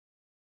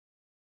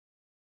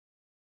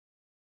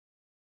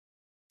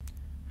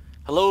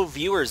Hello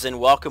viewers and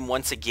welcome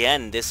once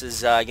again. This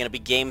is going to be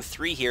game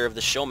 3 here of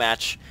the show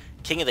match,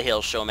 King of the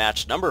Hill show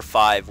match number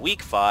 5,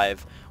 week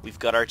 5. We've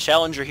got our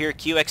challenger here,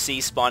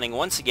 QXC, spawning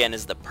once again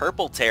as the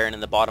purple Terran in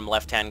the bottom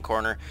left hand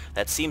corner.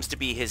 That seems to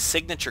be his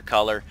signature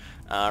color.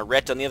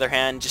 Ret on the other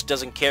hand just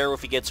doesn't care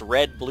if he gets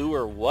red, blue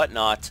or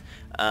whatnot.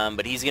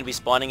 But he's going to be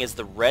spawning as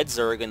the red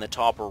Zerg in the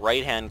top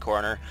right hand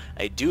corner.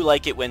 I do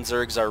like it when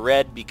Zergs are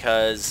red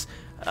because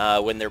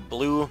when they're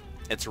blue,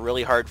 it's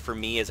really hard for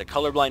me as a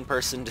colorblind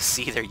person to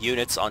see their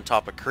units on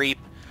top of creep.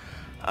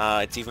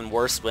 It's even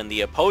worse when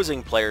the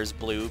opposing player's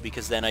blue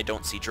because then I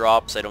don't see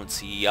drops, I don't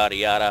see yada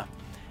yada.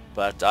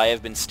 But I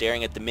have been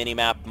staring at the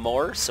minimap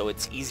more, so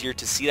it's easier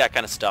to see that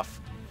kind of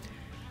stuff.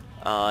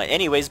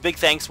 Anyways, big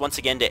thanks once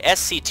again to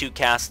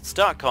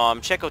SC2casts.com.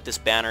 Check out this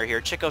banner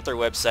here, check out their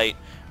website.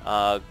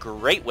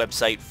 Great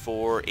website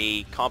for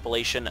a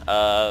compilation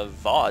of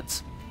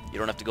VODs. You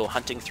don't have to go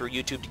hunting through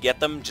YouTube to get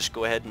them. Just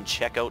go ahead and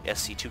check out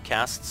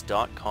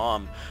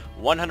SC2casts.com.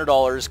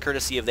 $100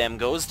 courtesy of them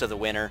goes to the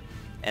winner.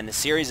 And the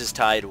series is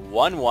tied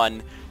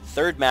 1-1.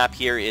 Third map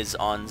here is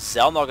on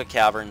Xelnaga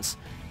Caverns.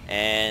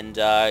 And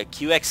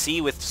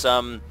QXC with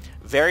some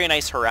very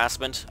nice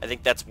harassment. I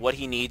think that's what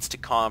he needs to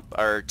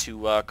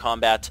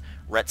combat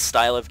Ret's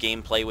style of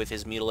gameplay with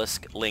his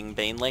Mutalisk Ling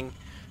Baneling.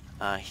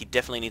 He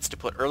definitely needs to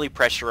put early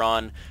pressure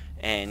on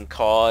and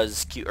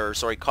cause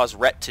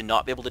Ret to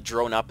not be able to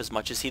drone up as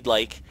much as he'd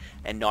like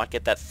and not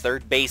get that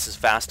third base as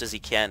fast as he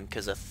can,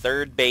 because a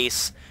third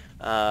basing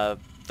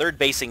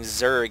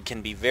Zerg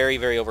can be very,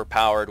 very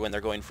overpowered when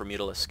they're going for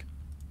Mutalisk.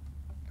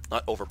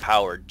 Not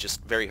overpowered,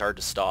 just very hard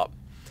to stop.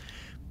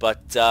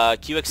 But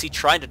QXC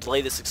tried to delay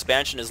this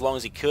expansion as long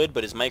as he could,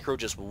 but his micro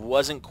just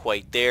wasn't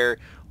quite there.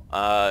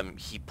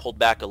 He pulled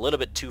back a little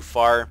bit too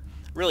far.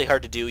 Really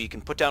hard to do. You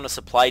can put down a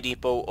supply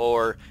depot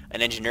or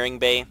an engineering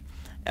bay.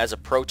 As a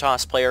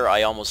Protoss player,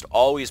 I almost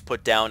always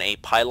put down a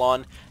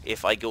pylon.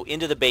 If I go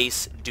into the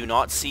base, do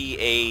not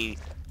see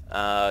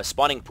a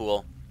spawning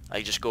pool,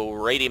 I just go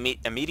right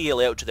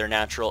immediately out to their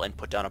natural and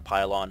put down a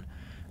pylon.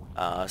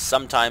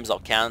 Sometimes I'll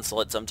cancel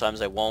it,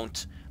 sometimes I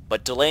won't.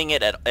 But delaying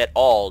it at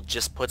all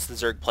just puts the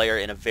Zerg player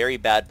in a very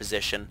bad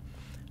position.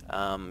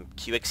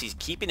 QXC's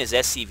keeping his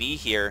SCV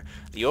here.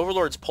 The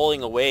Overlord's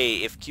pulling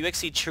away. If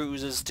QXC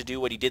chooses to do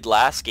what he did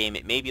last game,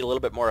 it may be a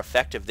little bit more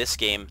effective this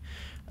game.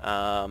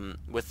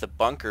 With the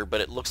bunker, but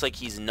it looks like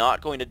he's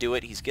not going to do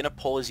it. He's going to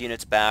pull his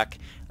units back.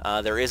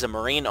 There is a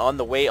Marine on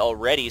the way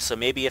already, so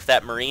maybe if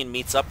that Marine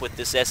meets up with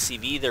this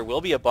SCV, there will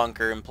be a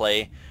bunker in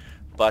play.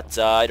 But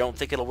I don't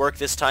think it'll work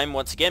this time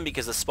once again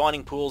because the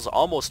spawning pool's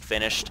almost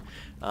finished.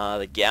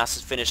 The gas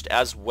is finished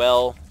as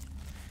well.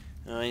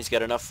 He's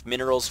got enough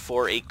minerals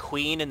for a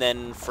queen and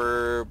then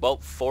for, well,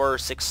 4 or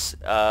 6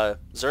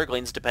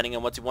 Zerglings depending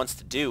on what he wants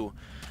to do.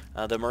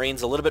 The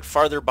Marine's a little bit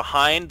farther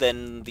behind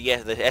than the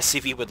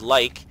SCV would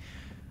like,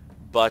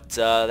 but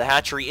the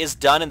hatchery is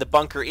done and the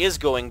bunker is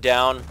going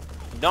down.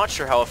 Not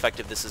sure how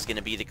effective this is going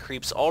to be. The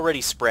creep's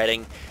already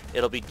spreading.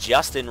 It'll be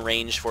just in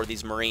range for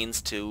these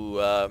Marines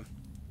to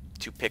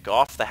pick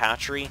off the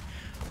hatchery,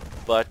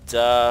 but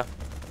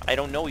I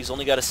don't know. He's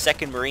only got a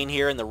second Marine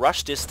here, and the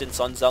rush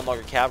distance on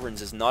Xelnaga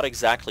Caverns is not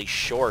exactly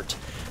short.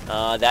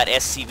 That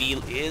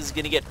SCV is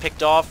going to get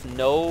picked off.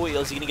 No,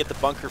 is he going to get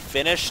the bunker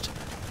finished?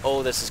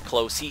 Oh, this is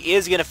close. He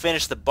is going to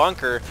finish the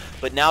bunker,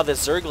 but now the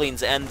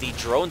Zerglings and the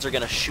drones are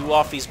going to shoo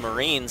off these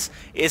Marines.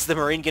 Is the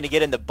Marine going to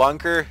get in the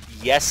bunker?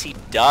 Yes, he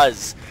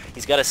does.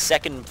 He's got a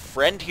second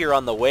friend here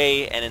on the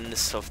way, and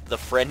the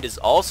friend is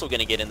also going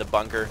to get in the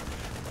bunker.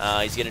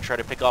 He's going to try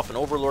to pick off an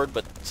Overlord,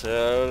 but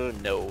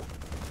no.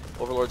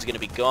 Overlord's going to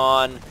be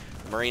gone.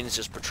 Marine's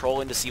just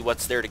patrolling to see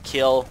what's there to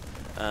kill.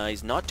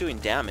 He's not doing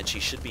damage. He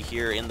should be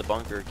here in the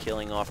bunker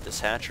killing off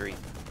this hatchery.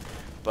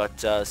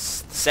 But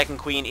second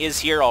queen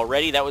is here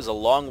already. That was a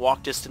long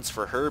walk distance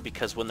for her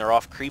because when they're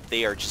off creep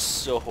they are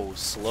just so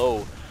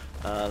slow.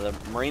 The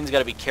Marines got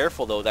to be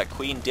careful though. That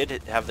queen did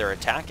have their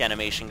attack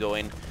animation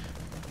going,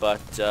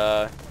 but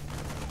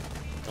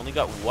only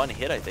got one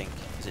hit, I think.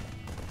 Is it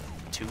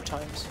 2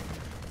 times?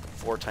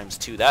 4 times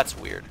 2. That's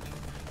weird.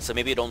 So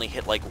maybe it only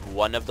hit like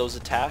one of those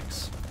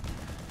attacks?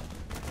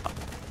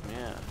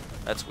 Yeah,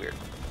 that's weird.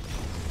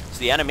 So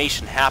the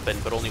animation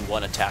happened, but only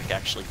one attack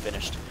actually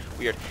finished.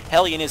 Weird.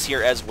 Hellion is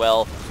here as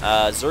well.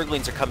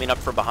 Zerglings are coming up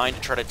from behind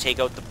to try to take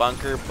out the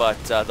bunker, but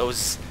that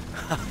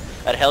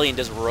Hellion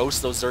does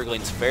roast those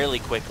Zerglings fairly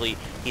quickly.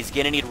 He's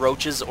going to need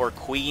roaches or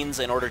queens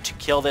in order to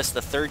kill this.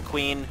 The third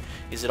queen,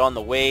 is it on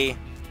the way?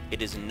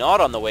 It is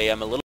not on the way.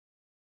 I'm a little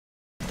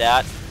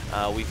that.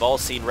 We've all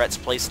seen Ret's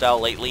playstyle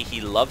lately.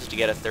 He loves to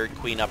get a third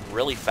queen up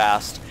really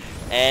fast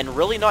and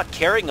really not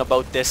caring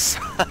about this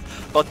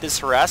about this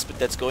harassment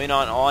that's going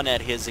on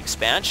at his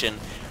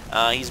expansion.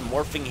 He's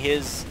morphing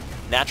his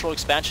natural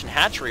expansion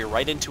hatchery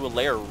right into a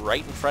lair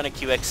right in front of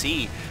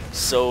QXC.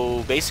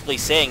 So basically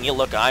saying, yeah,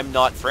 look, I'm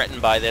not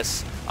threatened by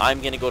this. I'm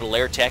going to go to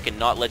lair tech and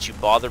not let you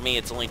bother me.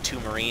 It's only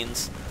 2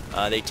 Marines.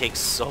 They take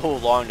so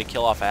long to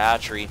kill off a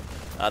hatchery.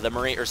 The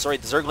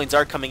Zerglings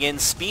are coming in.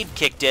 Speed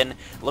kicked in.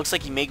 Looks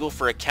like he may go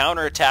for a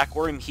counter attack,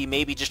 or he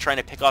may be just trying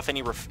to pick off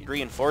any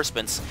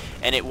reinforcements.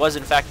 And it was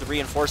in fact the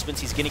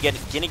reinforcements. He's gonna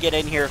get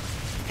in here,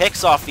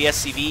 picks off the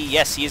SCV.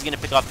 Yes, he is gonna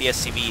pick off the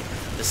SCV.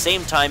 At the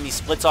same time, he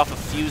splits off a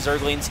few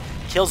Zerglings,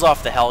 kills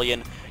off the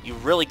Hellion. You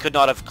really could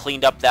not have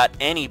cleaned up that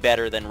any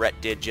better than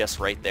Ret did just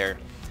right there.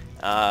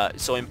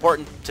 So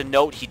important to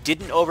note, he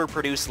didn't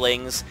overproduce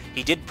Lings.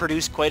 He did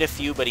produce quite a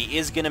few, but he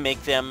is going to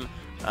make them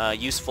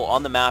useful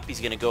on the map. He's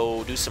going to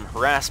go do some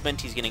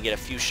harassment. He's going to get a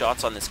few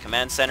shots on this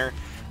command center.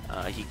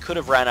 He could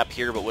have ran up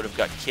here, but would have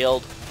got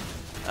killed.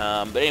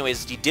 But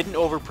anyways, he didn't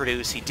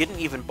overproduce. He didn't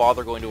even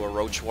bother going to a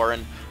Roach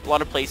Warren. A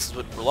lot of players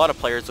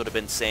would have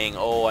been saying,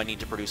 "Oh, I need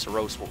to produce a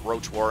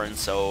Roach Warren,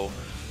 so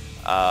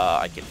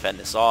I can fend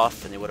this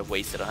off," and they would have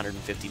wasted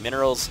 150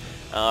 minerals.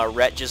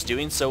 Ret just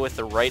doing so with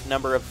the right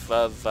number of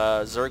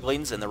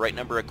Zerglings and the right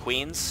number of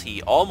queens.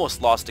 He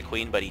almost lost a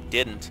queen, but he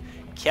didn't.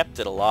 Kept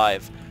it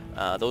alive.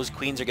 Those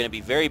queens are going to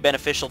be very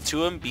beneficial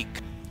to him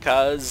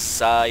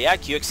because, yeah,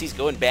 QXC's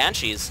going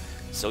Banshees.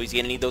 So he's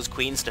going to need those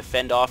queens to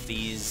fend off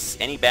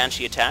any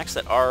Banshee attacks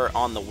that are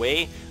on the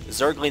way.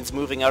 Zerglings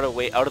moving out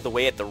of the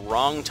way at the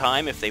wrong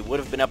time. If they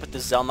would have been up at the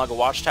Xelnaga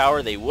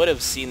Watchtower, they would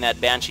have seen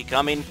that Banshee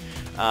coming.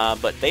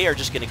 But they are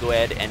just going to go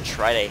ahead and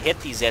try to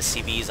hit these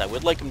SCVs. I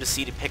would like them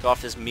to pick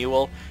off this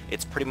Mule.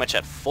 It's pretty much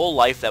at full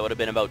life. That would have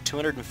been about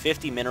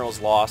 250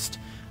 minerals lost.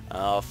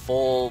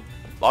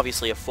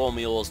 Obviously a full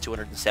Mule is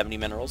 270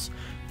 minerals.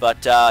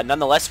 But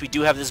nonetheless, we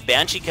do have this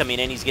Banshee coming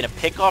in. He's going to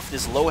pick off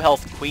this low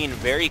health Queen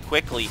very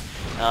quickly.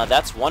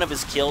 That's one of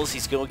his kills.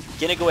 He's going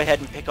to go ahead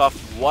and pick off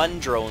one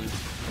drone,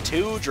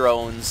 two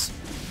drones.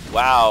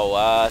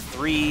 Wow,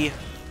 three.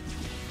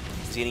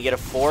 Is he going to get a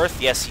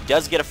fourth? Yes, he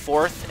does get a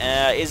fourth.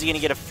 Is he going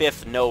to get a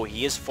fifth? No,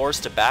 he is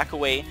forced to back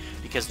away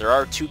because there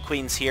are two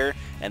queens here,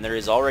 and there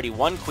is already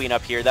one queen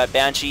up here. That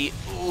Banshee,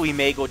 ooh, he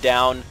may go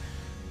down.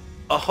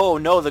 Oh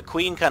no, the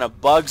queen kind of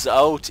bugs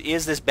out.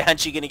 Is this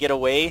Banshee going to get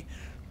away?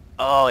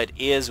 Oh, it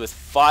is, with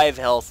 5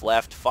 health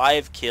left,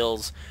 5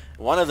 kills,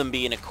 one of them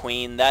being a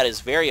queen. That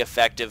is very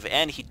effective,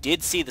 and he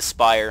did see the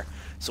Spire,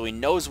 so he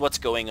knows what's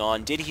going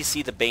on. Did he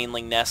see the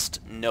Baneling Nest?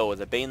 No,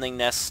 the Baneling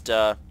Nest,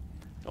 I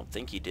don't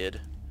think he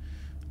did.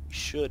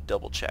 Should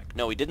double check.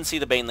 No, he didn't see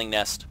the Baneling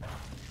Nest,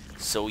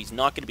 so he's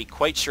not going to be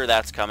quite sure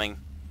that's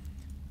coming.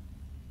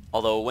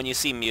 Although when you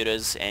see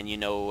mutas and you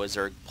know a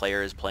Zerg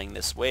player is playing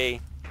this way,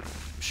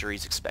 I'm sure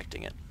he's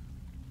expecting it.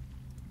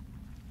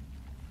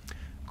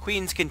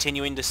 Queen's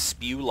continuing to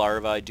spew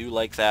larvae. I do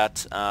like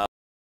that.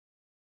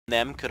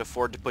 Them could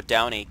afford to put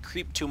down a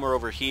creep tumor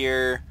over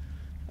here.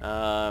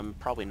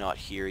 Probably not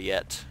here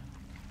yet.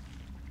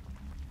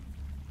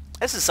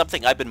 This is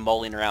something I've been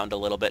mulling around a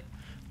little bit.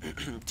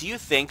 Do you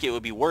think it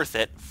would be worth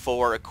it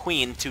for a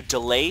queen to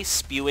delay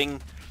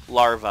spewing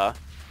larvae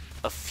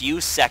a few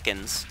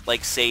seconds,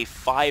 like say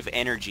 5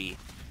 energy,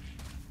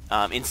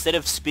 instead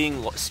of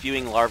spewing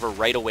larvae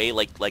right away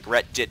like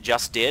Ret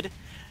just did?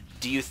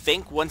 Do you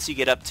think once you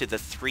get up to the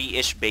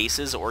 3-ish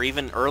bases, or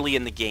even early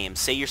in the game,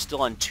 say you're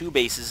still on 2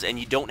 bases and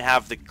you don't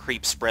have the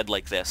creep spread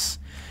like this,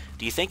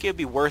 do you think it would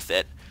be worth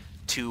it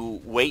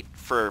to wait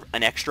for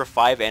an extra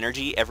 5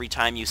 energy every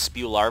time you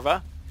spew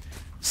larvae?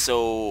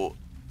 So,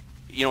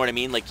 you know what I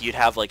mean? Like you'd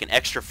have like an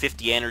extra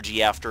 50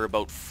 energy after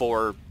about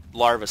 4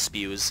 larva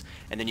spews,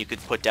 and then you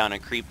could put down a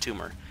creep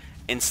tumor.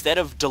 Instead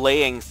of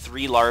delaying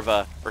 4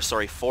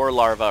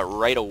 larvae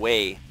right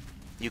away,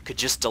 you could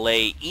just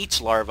delay each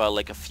larva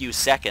like a few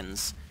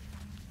seconds.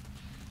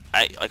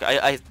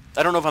 I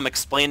don't know if I'm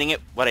explaining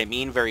what I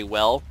mean very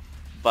well,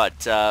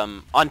 but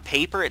on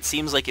paper it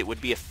seems like it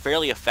would be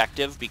fairly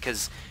effective,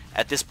 because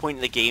at this point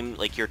in the game,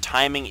 like, your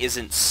timing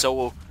isn't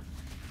so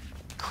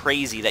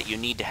crazy that you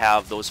need to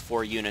have those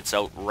 4 units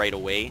out right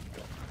away,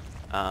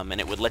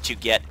 and it would let you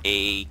get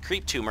a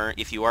creep tumor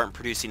if you aren't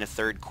producing a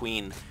 3rd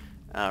queen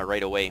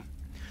right away.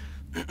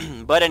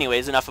 But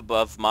anyways, enough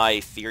above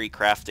my theory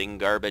crafting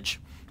garbage.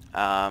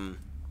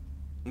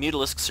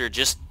 Mutalisks are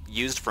just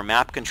used for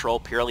map control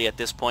purely at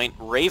this point.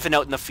 Raven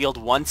out in the field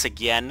once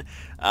again.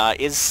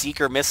 Is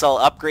Seeker Missile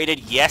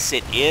upgraded? Yes,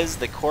 it is.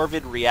 The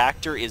Corvid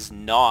Reactor is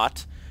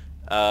not.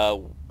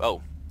 Oh,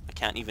 I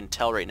can't even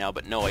tell right now,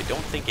 but no, I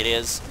don't think it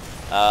is.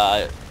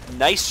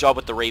 Nice job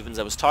with the Ravens.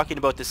 I was talking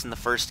about this in the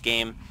first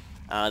game.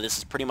 This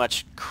is pretty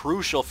much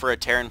crucial for a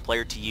Terran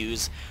player to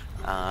use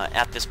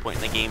at this point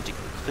in the game to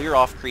clear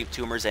off creep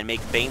tumors and make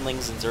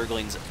Banelings and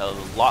Zerglings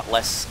a lot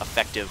less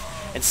effective.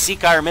 And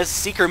Seeker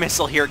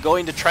Missile here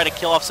going to try to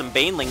kill off some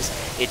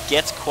Banelings. It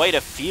gets quite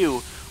a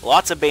few.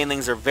 Lots of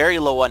Banelings are very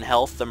low on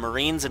health. The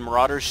Marines and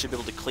Marauders should be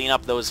able to clean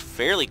up those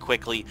fairly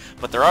quickly.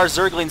 But there are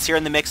Zerglings here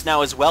in the mix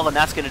now as well, and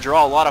that's going to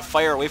draw a lot of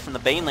fire away from the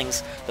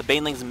Banelings. The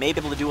Banelings may be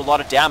able to do a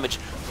lot of damage.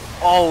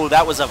 Oh,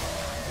 that was a...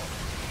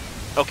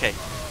 Okay.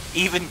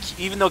 Even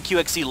though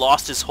QXC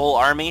lost his whole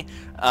army,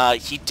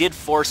 he did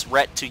force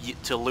Ret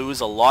to lose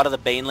a lot of the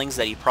Banelings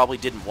that he probably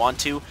didn't want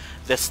to.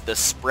 The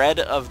spread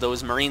of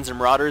those Marines and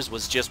Marauders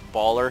was just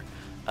baller.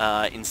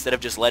 Instead of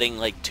just letting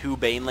like 2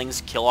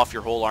 banelings kill off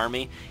your whole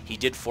army, he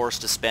did force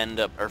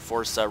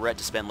Ret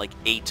to spend like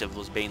 8 of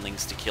those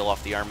banelings to kill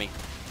off the army.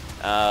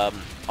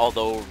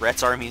 Although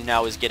Ret's army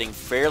now is getting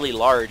fairly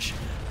large,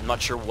 I'm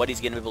not sure what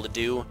he's going to be able to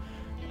do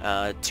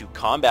to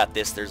combat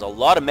this. There's a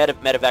lot of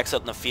medevacs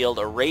out in the field.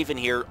 A Raven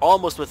here,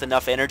 almost with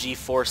enough energy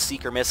for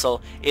Seeker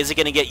Missile. Is it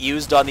going to get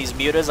used on these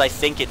mutas? I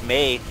think it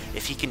may,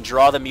 if he can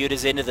draw the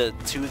mutas into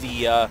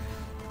the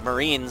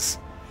Marines.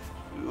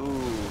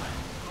 Ooh,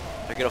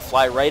 they're going to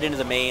fly right into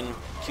the main.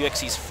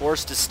 QXC's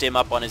forced to stim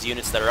up on his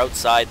units that are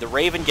outside. The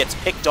Raven gets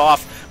picked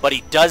off, but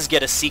he does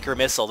get a Seeker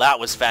Missile. That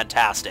was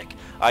fantastic.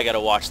 I gotta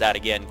watch that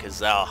again,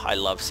 because I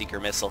love Seeker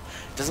Missile.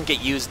 It doesn't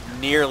get used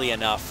nearly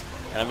enough,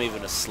 and I'm even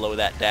going to slow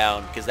that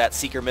down, because that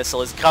Seeker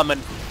Missile is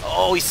coming.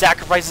 Oh, he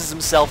sacrifices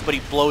himself, but he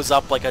blows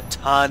up like a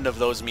ton of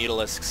those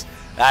Mutalisks.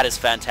 That is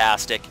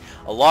fantastic.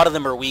 A lot of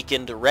them are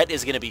weakened. Ret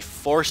is going to be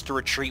forced to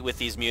retreat with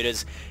these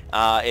mutas.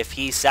 If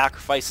he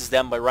sacrifices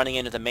them by running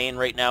into the main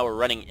right now, or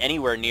running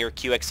anywhere near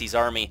QXC's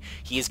army,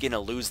 he's going to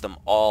lose them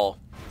all.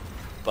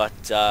 But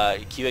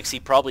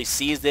QXC probably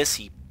sees this.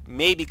 He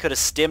maybe could have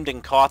stimmed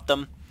and caught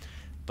them,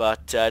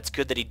 but it's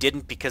good that he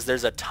didn't, because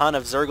there's a ton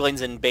of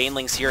Zerglings and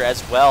Banelings here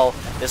as well.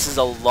 This is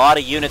a lot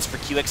of units for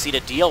QXC to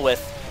deal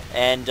with,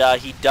 and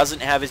he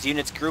doesn't have his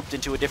units grouped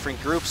into a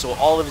different group, so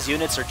all of his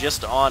units are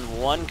just on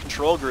one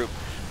control group.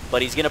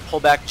 But he's going to pull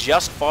back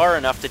just far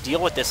enough to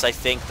deal with this, I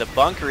think. The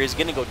bunker is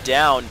going to go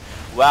down.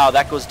 Wow,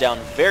 that goes down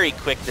very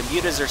quick. The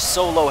mutas are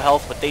so low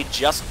health, but they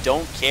just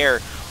don't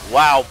care.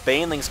 Wow,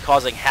 Baneling's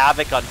causing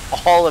havoc on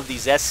all of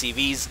these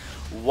SCVs.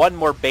 One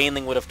more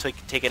Baneling would have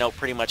taken out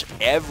pretty much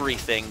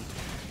everything.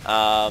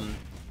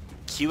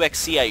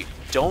 QXC, I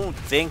don't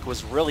think,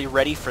 was really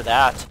ready for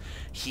that.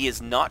 He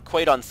is not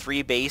quite on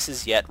 3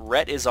 bases yet.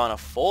 Ret is on a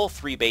full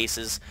 3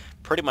 bases,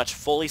 pretty much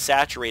fully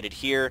saturated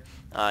here.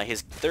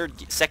 His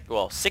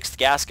 6th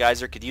gas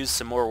geyser could use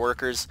some more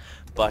workers,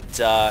 but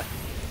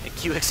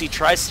QXC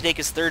tries to take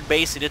his 3rd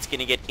base, and it's going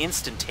to get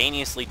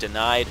instantaneously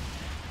denied.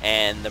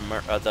 And the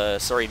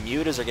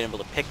mutas are going to be able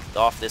to pick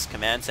off this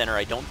command center.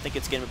 I don't think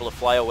it's going to be able to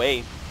fly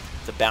away.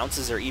 The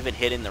bounces are even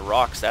hitting the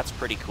rocks. That's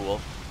pretty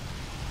cool.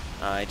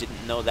 I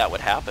didn't know that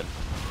would happen.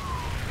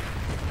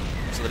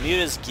 So the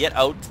mutas get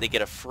out. They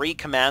get a free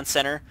command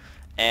center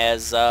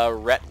as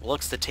Ret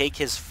looks to take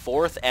his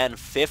 4th and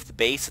 5th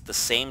base at the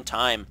same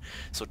time.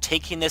 So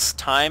taking this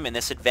time and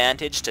this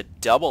advantage to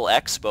double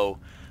Expo.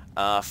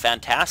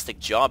 Fantastic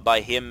job by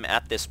him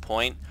at this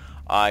point.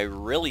 I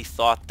really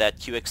thought that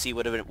QXC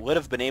would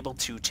have been able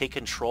to take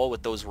control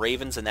with those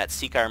Ravens and that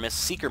Seeker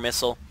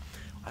Missile.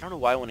 I don't know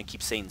why I want to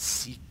keep saying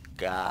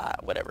Seeker,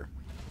 whatever.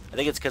 I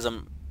think it's because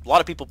a lot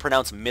of people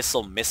pronounce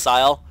missile,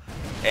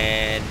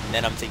 and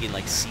then I'm thinking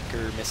like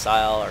Seeker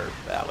Missile or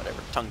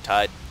whatever,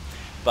 tongue-tied.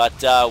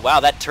 But wow,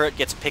 that turret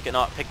gets picked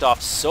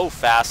off so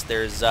fast.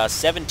 There's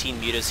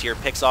 17 mutas here,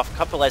 picks off a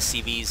couple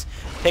SCVs,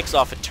 picks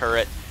off a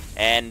turret,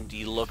 and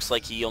he looks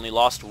like he only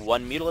lost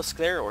 1 Mutalisk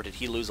there, or did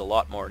he lose a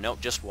lot more? No,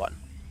 just 1.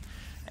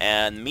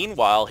 And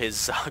meanwhile,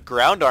 his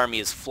ground army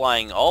is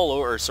flying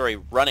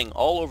running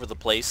all over the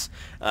place.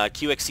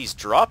 QXC's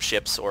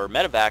dropships or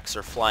medevacs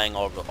are flying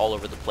all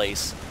over the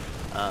place,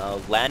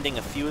 landing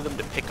a few of them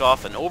to pick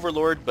off an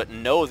Overlord, but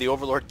no, the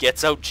Overlord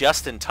gets out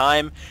just in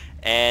time,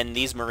 and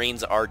these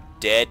Marines are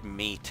dead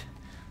meat.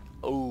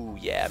 Oh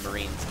yeah,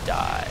 Marines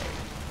die.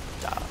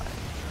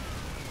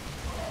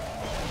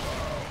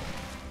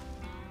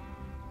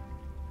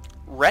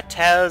 Ret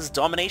has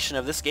domination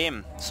of this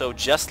game, so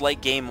just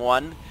like game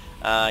 1,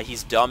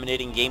 he's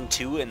dominating game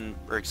 2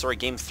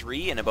 game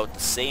 3 in about the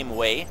same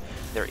way.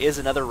 There is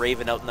another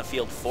Raven out in the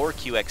field for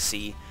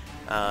QXC.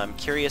 I'm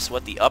curious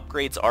what the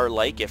upgrades are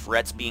like if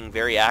Ret's being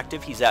very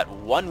active. He's at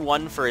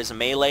 1-1 for his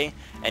melee,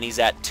 and he's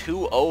at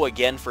 2-0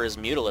 again for his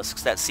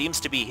Mutalisks. That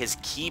seems to be his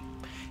key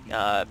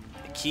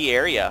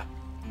area,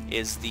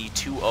 is the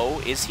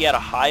 2-0. Is he at a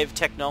Hive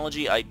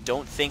technology? I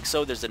don't think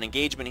so. There's an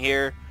engagement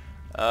here.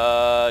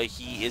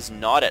 He is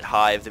not at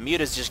Hive. The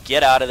mutas just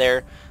get out of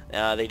there.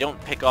 They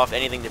don't pick off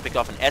anything. They pick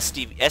off an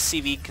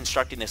SCV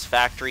constructing this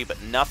factory,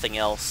 but nothing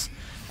else.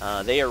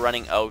 They are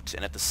running out,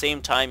 and at the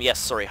same time,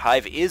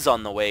 Hive is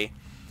on the way.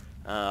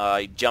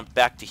 I jumped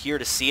back to here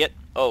to see it.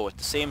 Oh, at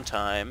the same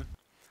time,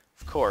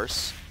 of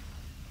course,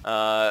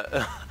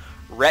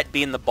 Ret,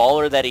 being the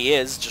baller that he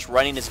is, just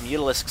running his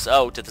Mutalisks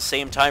out, at the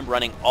same time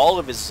running all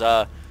of his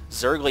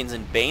Zerglings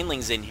and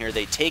Banelings in here.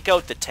 They take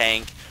out the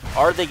tank.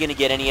 Are they going to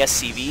get any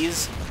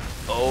SCVs?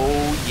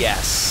 Oh,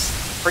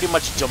 yes. Pretty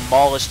much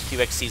demolished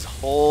QXC's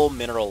whole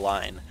mineral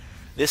line.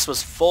 This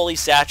was fully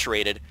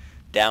saturated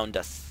down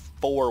to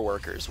 4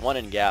 workers. 1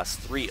 in gas,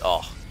 3.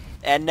 Oh.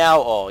 And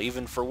now,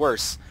 even for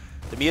worse,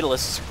 the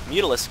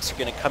Mutalisks are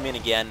going to come in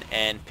again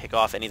and pick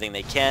off anything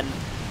they can.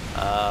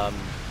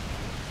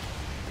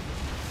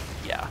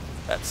 Yeah,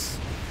 that's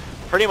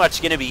pretty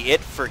much going to be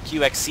it for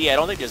QXC. I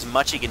don't think there's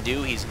much he can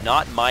do. He's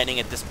not mining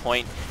at this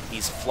point.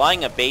 He's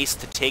flying a base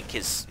to take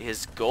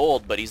his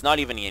gold, but he's not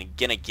even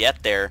going to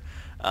get there.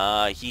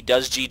 He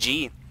does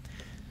GG.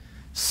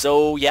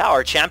 So yeah,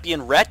 our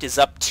champion Ret is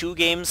up 2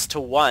 games to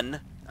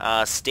 1.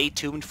 Stay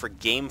tuned for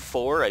Game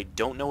 4. I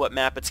don't know what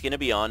map it's going to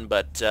be on,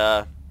 but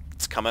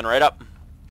it's coming right up.